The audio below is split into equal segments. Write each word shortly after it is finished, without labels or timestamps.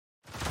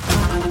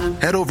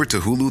Head over to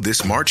Hulu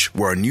this March,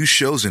 where our new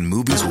shows and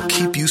movies will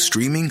keep you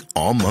streaming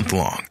all month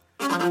long.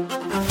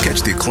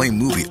 Catch the acclaimed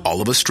movie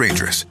All of Us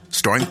Strangers,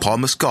 starring Paul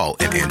Mescal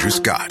and Andrew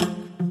Scott.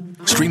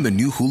 Stream the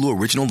new Hulu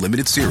original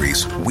limited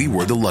series We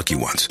Were the Lucky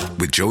Ones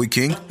with Joey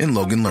King and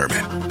Logan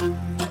Lerman.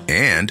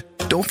 And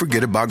don't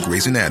forget about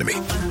Grey's Anatomy.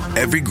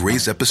 Every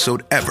Grey's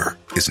episode ever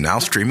is now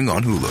streaming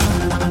on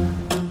Hulu.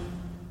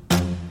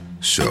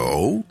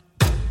 So,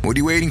 what are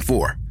you waiting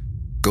for?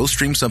 Go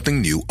stream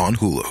something new on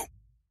Hulu.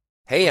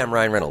 Hey, I'm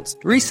Ryan Reynolds.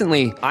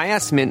 Recently, I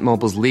asked Mint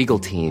Mobile's legal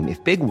team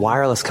if big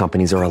wireless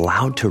companies are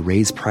allowed to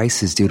raise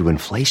prices due to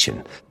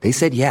inflation. They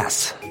said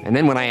yes. And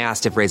then when I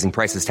asked if raising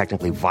prices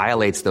technically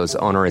violates those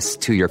onerous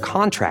 2-year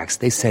contracts,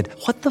 they said,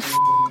 "What the f***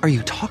 are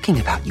you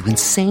talking about, you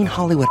insane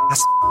Hollywood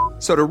ass?"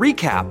 So to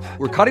recap,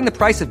 we're cutting the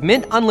price of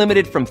Mint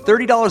Unlimited from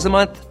 $30 a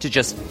month to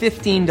just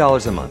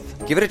 $15 a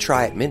month. Give it a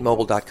try at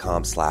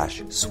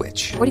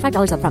mintmobile.com/switch.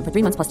 $45 up front for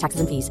 3 months plus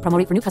taxes and fees. Promo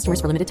rate for new customers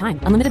for limited time.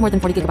 Unlimited more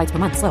than 40 gigabytes per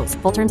month. Slows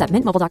full terms at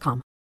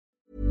mintmobile.com.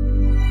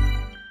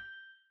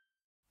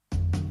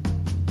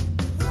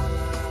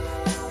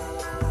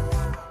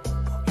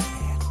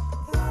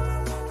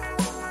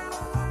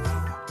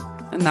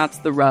 And that's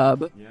the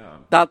rub. Yeah.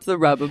 That's the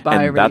rub of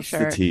bi erasure.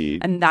 And that's the tea.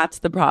 And that's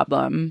the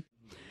problem.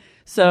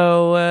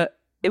 So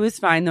it was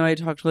fine, though. I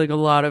talked to like a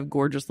lot of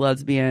gorgeous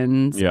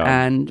lesbians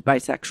and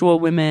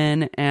bisexual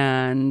women.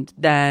 And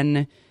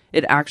then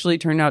it actually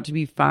turned out to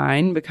be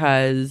fine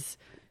because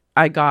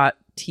I got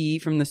tea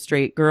from the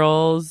straight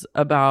girls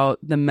about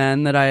the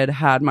men that I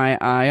had my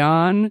eye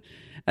on.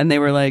 And they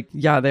were like,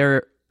 yeah,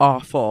 they're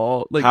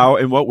awful. Like, how,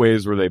 in what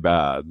ways were they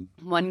bad?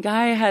 One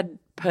guy had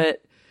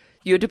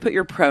you had to put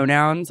your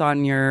pronouns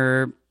on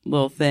your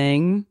little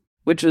thing,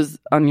 which was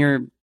on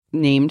your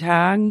name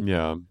tag.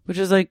 Yeah. Which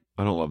is like,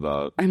 I don't love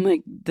that. I'm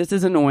like, this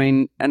is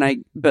annoying.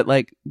 But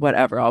like,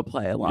 whatever, I'll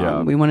play along.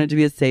 Yeah. We want it to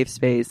be a safe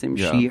space. And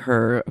she,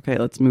 her. Okay,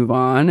 let's move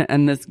on.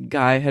 And this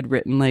guy had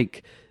written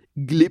like,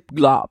 glip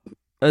glop.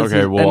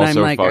 Okay, well, and I'm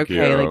also like, fuck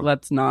okay, you. like,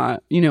 let's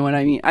not, you know what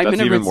I mean? I'm That's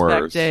going to even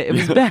respect worse. it. It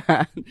was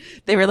bad.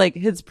 They were like,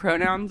 his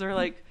pronouns are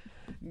like,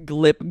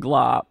 glip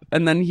glop.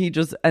 And then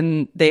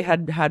they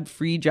had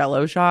free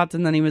Jello shots.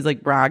 And then he was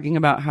like bragging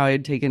about how he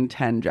had taken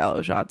 10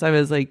 Jello shots. I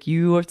was like,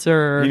 you,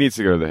 sir. He needs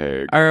to go to The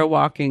Hague. Are a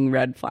walking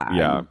red flag.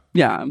 Yeah.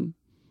 Yeah.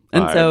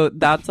 And so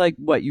that's like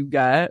what you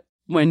get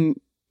when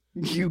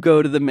you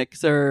go to the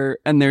mixer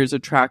and there's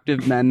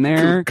attractive men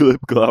there. Glip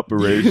glop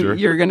erasure.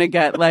 You're going to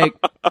get like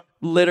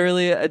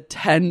literally a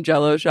 10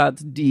 Jello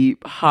shots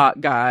deep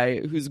hot guy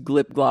who's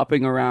glip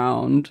glopping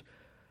around,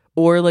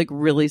 or like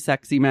really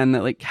sexy men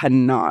that like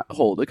cannot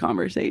hold a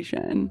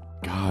conversation.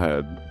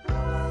 God.